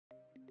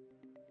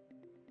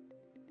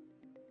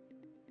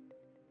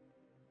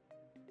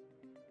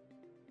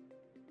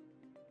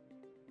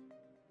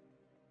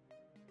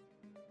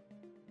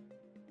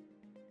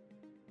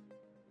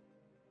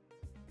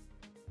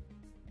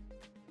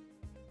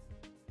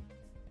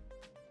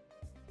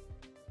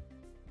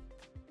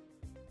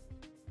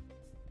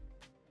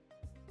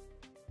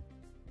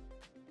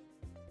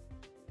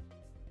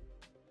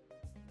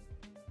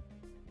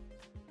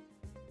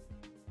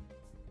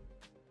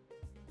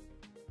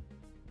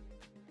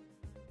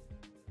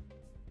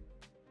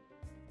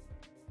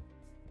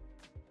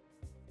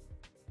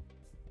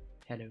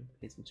Hello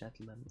ladies and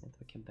gentlemen, and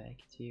welcome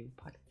back to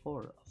part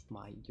 4 of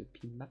my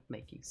European map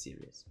making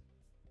series.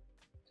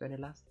 So in the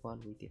last one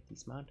we did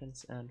these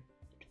mountains, and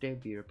today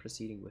we are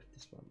proceeding with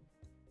this one.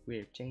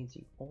 We're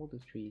changing all the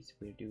trees,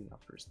 we're doing our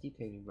first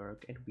detailing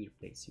work, and we're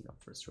placing our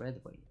first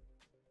redway.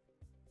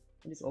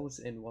 And it's always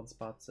in one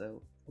spot,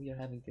 so we are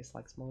having this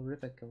like small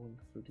river going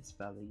through this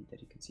valley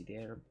that you can see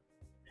there,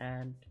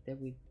 and there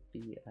will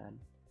be an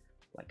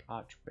like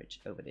arch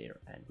bridge over there,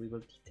 and we will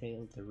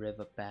detail the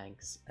river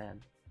banks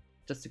and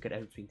just to get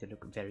everything to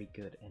look very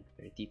good and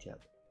very detailed.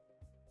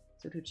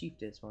 So to achieve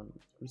this one,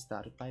 we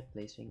started by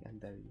placing a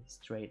very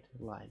straight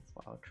line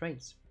for our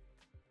trains.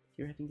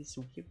 You're having this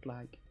weird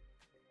like,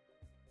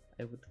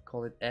 I would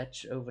call it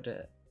edge over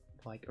the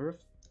like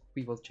earth.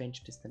 We will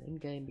change this then in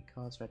game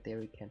because right there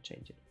we can't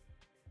change it.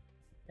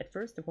 At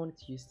first I wanted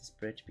to use this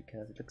bridge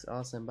because it looks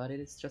awesome, but it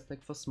is just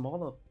like for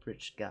smaller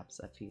bridge gaps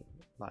I feel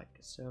like,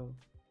 so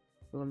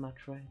we will not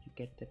try to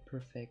get the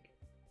perfect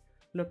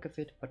look of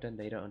it, but then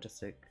later on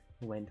just like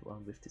went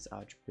on with this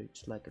arch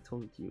bridge like I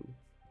told you.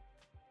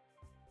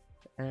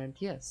 And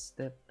yes,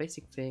 the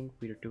basic thing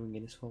we're doing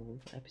in this whole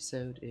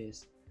episode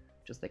is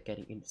just like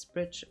getting in this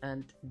bridge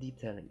and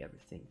detailing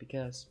everything,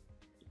 because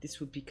this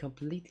would be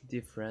completely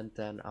different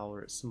than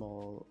our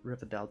small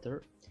river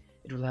delta.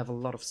 It will have a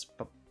lot of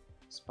spruce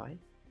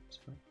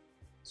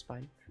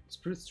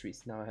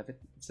trees. Now I have it,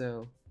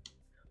 so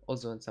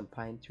also in some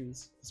pine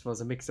trees. This was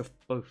a mix of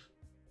both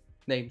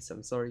names,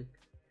 I'm sorry.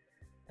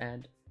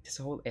 And this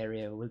whole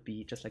area will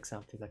be just like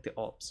something like the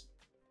Alps.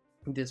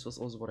 This was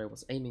also what I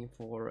was aiming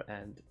for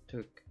and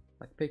took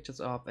like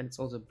pictures of, and it's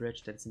also a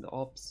bridge that's in the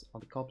Alps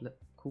on the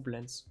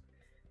Koblenz.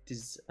 This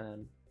is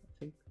I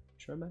think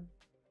German.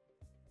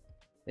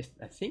 I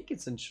think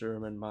it's in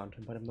German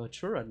mountain, but I'm not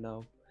sure right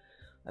now.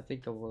 I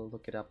think I will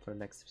look it up for the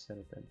next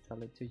episode and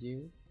tell it to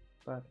you.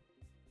 But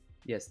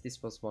yes,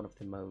 this was one of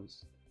the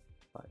most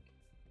like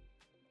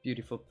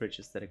beautiful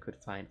bridges that I could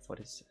find for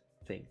this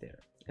thing there.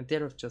 And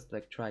there I've just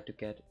like tried to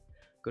get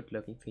good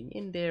looking thing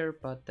in there,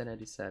 but then I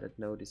decided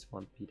no, this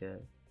won't be the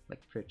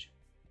like bridge.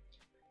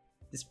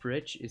 This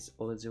bridge is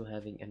also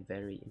having a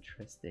very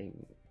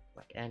interesting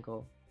like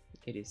angle.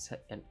 It is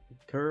a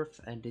curve,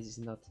 and this is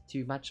not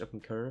too much of a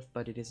curve,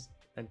 but it is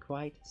a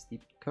quite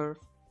steep curve.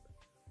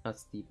 Not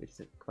steep, it's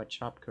a quite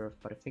sharp curve,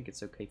 but I think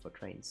it's okay for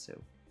trains,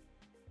 so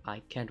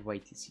I can't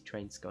wait to see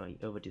trains going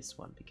over this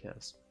one,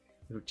 because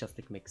it will just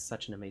like make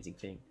such an amazing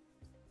thing.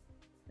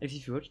 If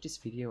you've watched this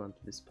video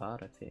until this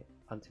part, I think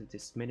until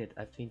this minute,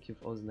 I think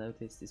you've also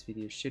noticed this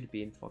video should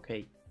be in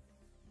 4K.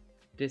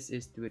 This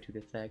is due to the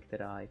fact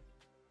that I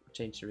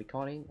changed the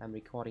recording. I'm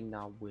recording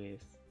now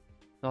with,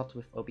 not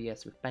with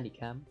OBS, with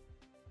Bandicam.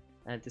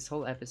 And this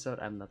whole episode,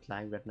 I'm not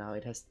lying right now,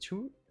 it has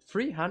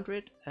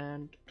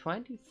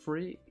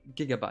 323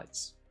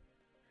 gigabytes.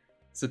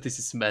 So this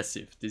is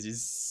massive. This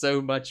is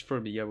so much for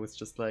me. I was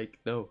just like,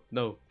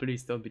 no,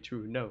 please don't be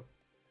true, no.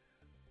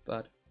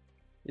 But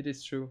it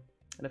is true.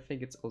 And I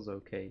think it's also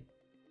okay.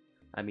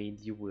 I mean,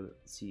 you will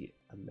see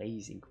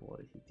amazing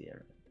quality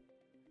there.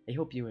 I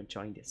hope you're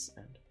enjoying this,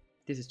 and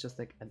this is just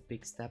like a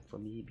big step for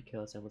me,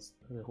 because I was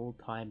the whole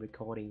time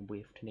recording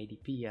with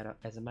 1080p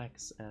as a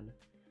max, and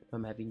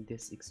I'm having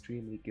this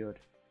extremely good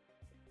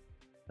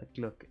like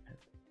look, and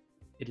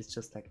it is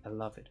just like I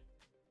love it.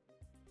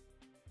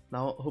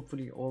 Now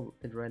hopefully all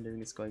the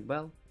rendering is going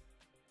well,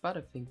 but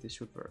I think this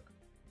should work.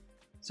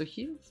 So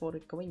here for the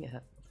going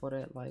ahead, for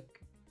the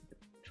like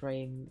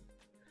train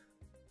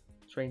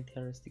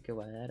terrace to go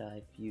ahead,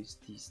 I've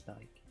used these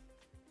like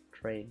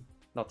I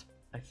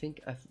think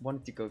I've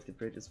wanted to go with the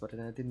bridges, but then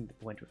I didn't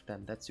went with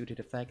them. That's due to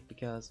the fact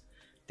because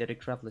the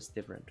gravel is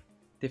different.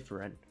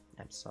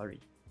 I'm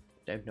sorry,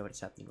 don't know what's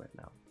happening right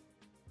now.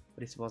 But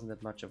this wasn't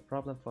that much of a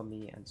problem for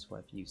me, and so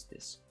I've used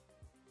this.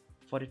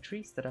 For the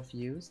trees that I've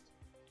used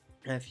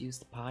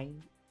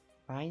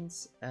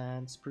pines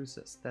and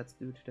spruces. That's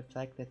due to the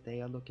fact that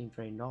they are looking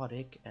very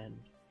Nordic,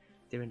 and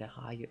they're in the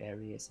higher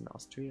areas in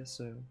Austria,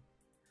 so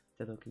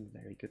they're looking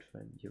very good for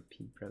a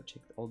European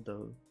project.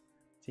 Although I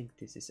think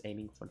this is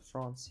aiming for the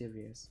France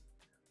series.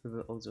 We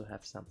will also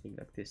have something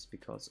like this,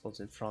 because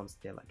also in France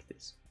they're like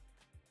this.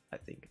 I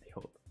think, I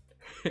hope.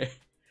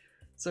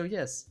 So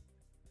yes,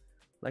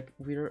 like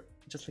we're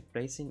just like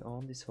placing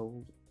on this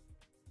whole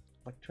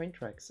like train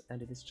tracks,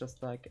 and it is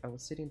just like I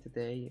was sitting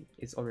today,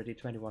 it's already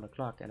 21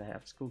 o'clock and I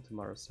have school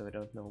tomorrow, so I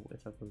don't know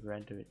if I will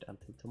render it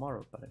until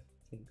tomorrow, but I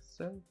think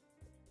so.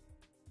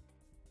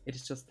 It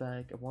is just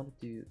like I wanted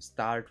to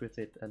start with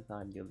it, and now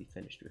I'm nearly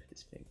finished with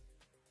this thing.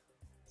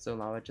 So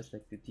now I just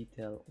like to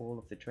detail all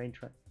of the train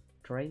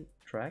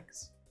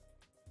tracks,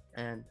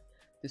 and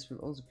this will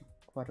also be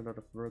quite a lot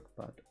of work,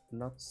 but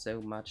not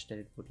so much that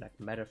it would like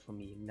matter for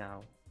me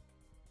now.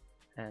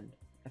 And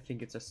I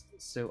think it's just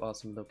so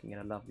awesome looking,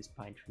 and I love these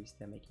pine trees.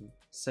 They're making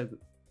so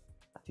good,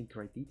 I think,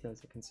 great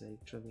details, I can say,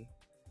 truly.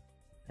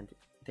 And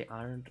they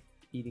aren't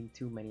eating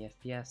too many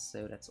FPS,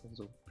 so that's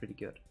also pretty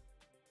good.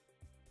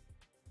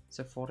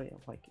 So for the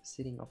like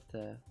sitting of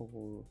the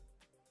whole,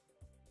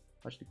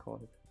 what should you call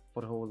it?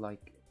 For the whole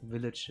like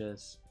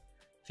villages,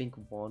 I think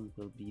one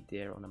will be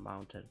there on a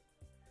mountain.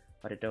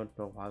 but I don't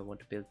know how I want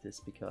to build this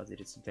because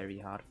it is very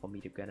hard for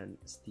me to get a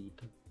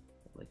steep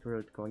like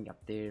road going up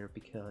there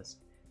because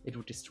it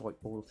would destroy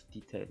all of the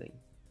detailing.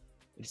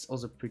 It's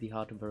also pretty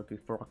hard to work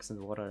with rocks and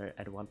water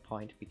at one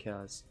point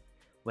because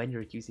when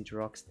you're using the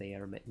rocks they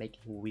are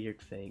making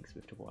weird things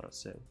with the water,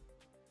 so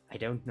I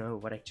don't know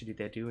what actually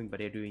they're doing, but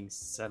they're doing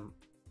some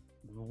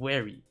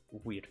very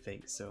weird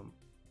things, so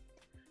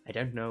I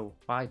don't know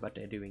why, but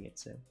they're doing it,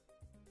 so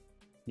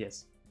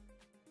yes.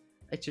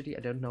 Actually, I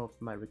don't know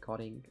if my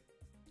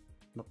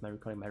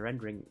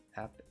rendering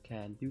app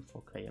can do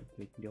 4K. I'm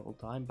tweaking the whole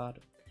time, but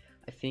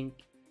I think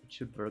it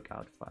should work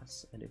out for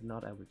us, and if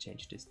not, I will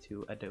change this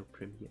to Adobe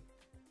Premiere.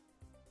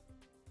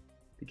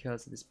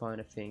 Because at this point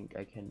I think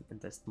I can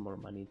invest more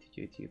money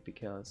into YouTube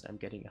because I'm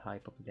getting a high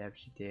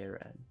popularity there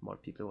and more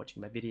people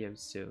watching my videos,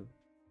 so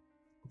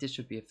this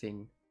should be a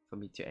thing for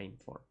me to aim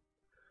for.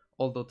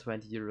 Although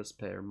 20 euros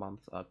per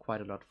month are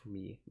quite a lot for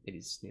me, it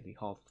is nearly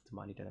half the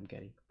money that I'm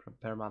getting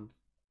per month.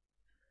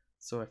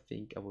 So I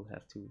think I will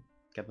have to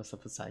get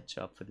myself a side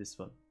job for this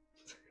one.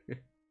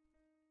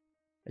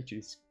 Actually,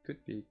 this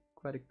could be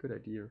quite a good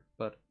idea,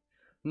 but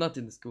not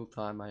in the school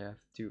time. I have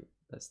too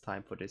less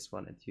time for this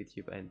one at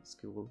YouTube and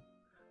school.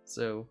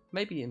 So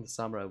maybe in the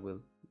summer I will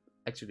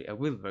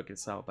work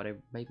this out, but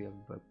maybe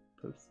I'll work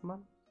both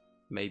months?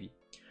 Maybe.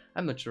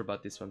 I'm not sure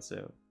about this one,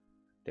 so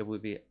there will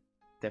be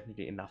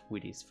definitely enough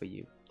videos for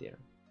you there.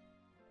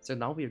 So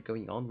now we are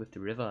going on with the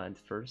river, and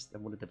first I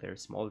wanted a very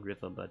small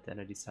river, but then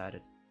I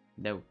decided,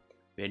 no,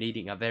 we're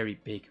needing a very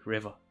big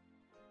river.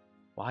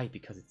 Why?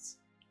 Because it's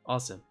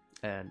awesome,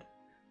 and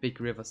big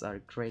rivers are a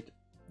great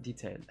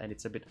detail, and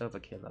it's a bit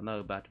overkill, I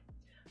know, but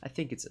I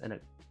think it's an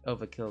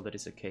overkill that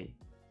is okay.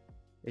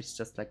 It's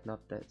just like not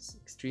that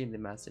extremely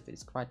massive,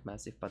 it's quite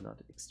massive but not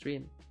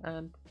extreme,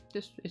 and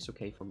this is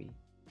okay for me.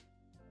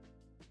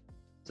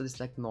 So this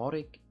like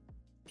nordic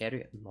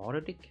area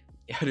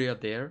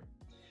there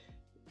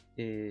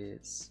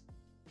is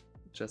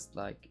just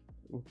like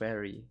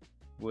very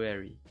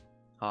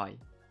high,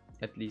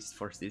 at least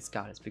for these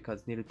guys,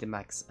 because nearly the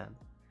max, and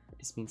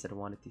this means that I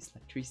wanted these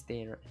like trees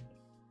there and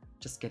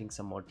just getting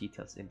some more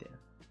details in there.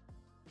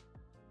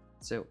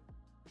 So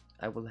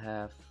I will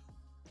have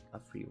a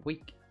free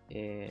week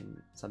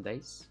in some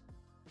days.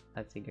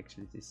 I think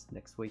actually this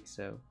next week,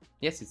 so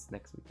yes, it's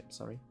next week, I'm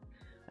sorry.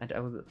 And I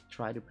will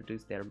try to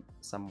produce there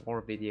some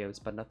more videos,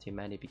 but not too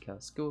many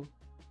because school.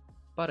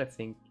 But I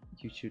think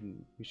you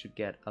should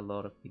get a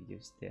lot of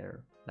videos there,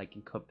 like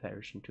in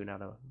comparison to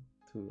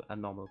a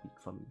normal week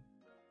for me.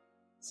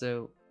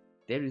 So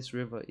there, this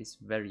river is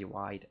very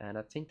wide, and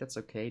I think that's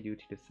okay due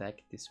to the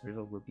fact this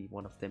river will be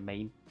one of the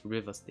main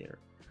rivers there.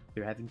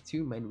 We're having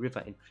two main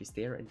river entries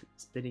there and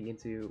splitting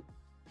into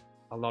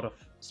a lot of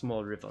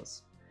small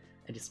rivers,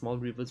 and the small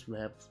rivers will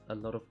have a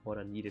lot of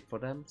water needed for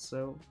them,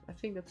 so I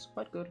think that's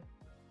quite good.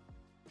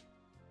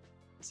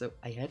 So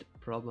I had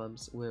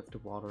problems with the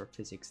water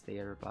physics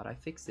there, but I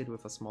fixed it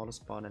with a smaller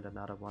spawn and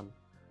another one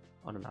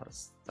on another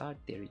side.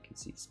 There you can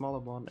see the smaller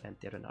one and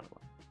there another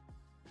one.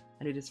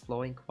 And it is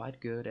flowing quite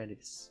good, and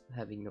it's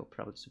having no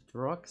problems with the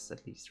rocks,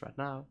 at least right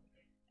now.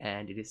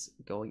 And it is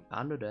going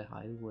under the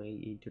highway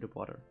into the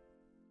water.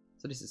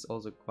 So this is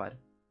also quite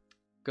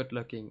good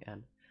looking,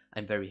 and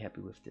I'm very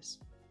happy with this.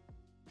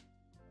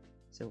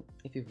 So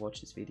if you've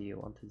watched this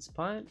video until this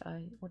point,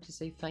 I want to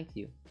say thank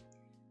you.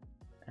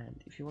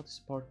 And if you want to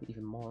support me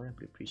even more, I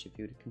would appreciate if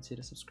you would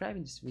consider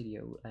subscribing to this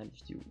video, and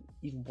if you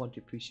even want to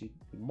appreciate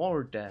me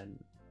more than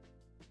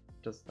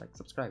just like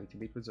subscribing to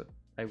me,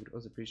 I would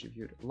also appreciate if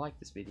you would like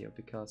this video,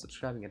 because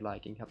subscribing and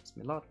liking helps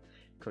me a lot,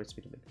 encourages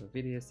me to make more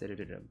videos.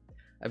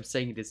 I'm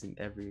saying this in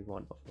every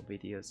one of my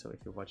videos, so if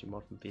you're watching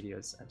more from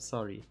videos, I'm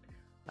sorry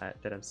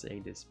that I'm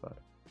saying this, but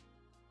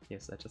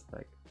yes, I just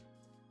like,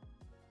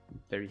 I'm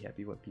very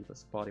happy when people are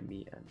supporting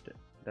me, and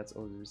that's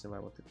all the reason why I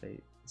want to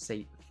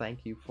say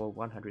thank you for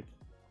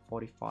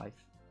 145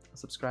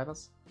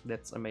 subscribers.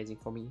 That's amazing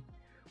for me.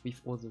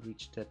 We've also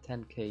reached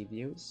 10k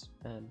views,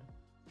 and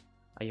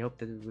I hope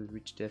that it will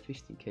reach the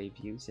 15k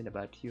views in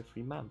about 2 or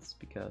 3 months,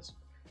 because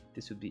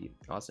this would be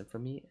awesome for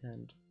me,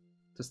 and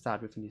to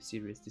start with a new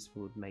series, this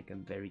would make a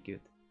very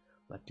good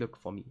look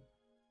for me,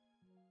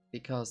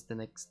 because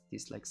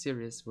this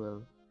series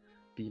will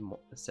be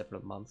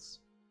several months,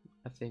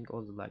 I think,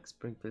 also like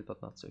Springfield,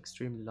 but not so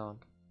extremely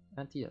long.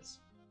 And yes,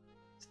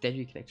 so there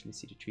you can actually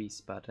see the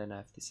trees, but then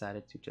I've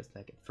decided to just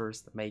like at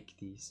first make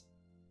these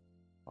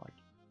like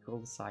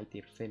whole side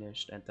there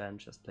finished and then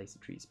just place the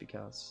trees,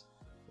 because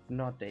if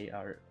not they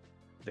are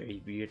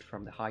very weird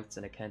from the heights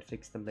and I can't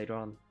fix them later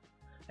on.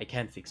 I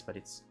can fix, but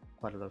it's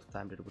quite a lot of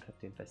time that I would have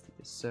to invest in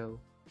this, so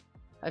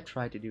I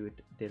try to do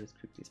it there as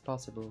quickly as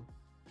possible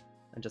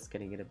and just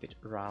getting it a bit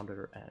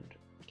rounder and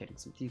getting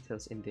some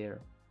details in there.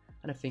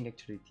 And I think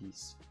actually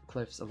these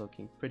cliffs are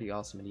looking pretty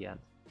awesome in the end.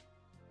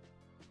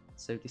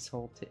 So this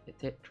whole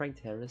train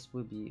terrace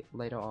will be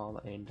later on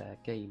in the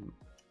game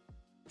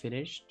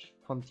finished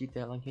from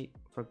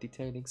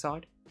detailing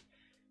side.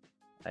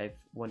 I've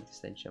wanted to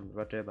send some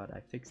rudder, but I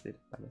fixed it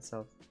by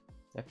myself.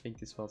 I think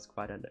this was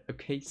quite an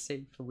okay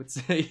save, I would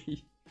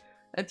say.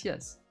 And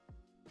yes,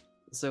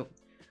 so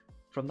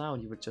from now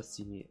on you will just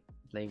see me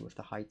playing with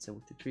the heights and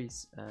with the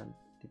trees and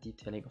the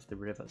detailing of the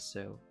river.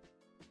 So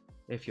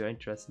if you're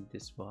interested in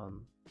this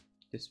one,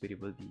 this video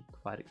will be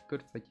quite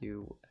good for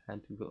you,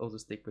 and we will also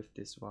stick with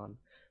this one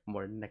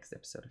more in the next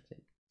episode, I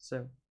think.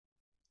 So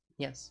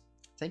yes,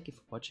 thank you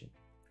for watching.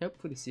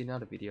 Hopefully see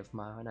another video of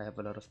mine. I have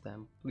a lot of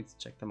them. Please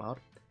check them out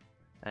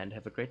and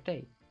have a great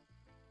day.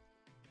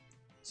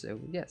 So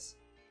yes,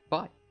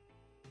 bye.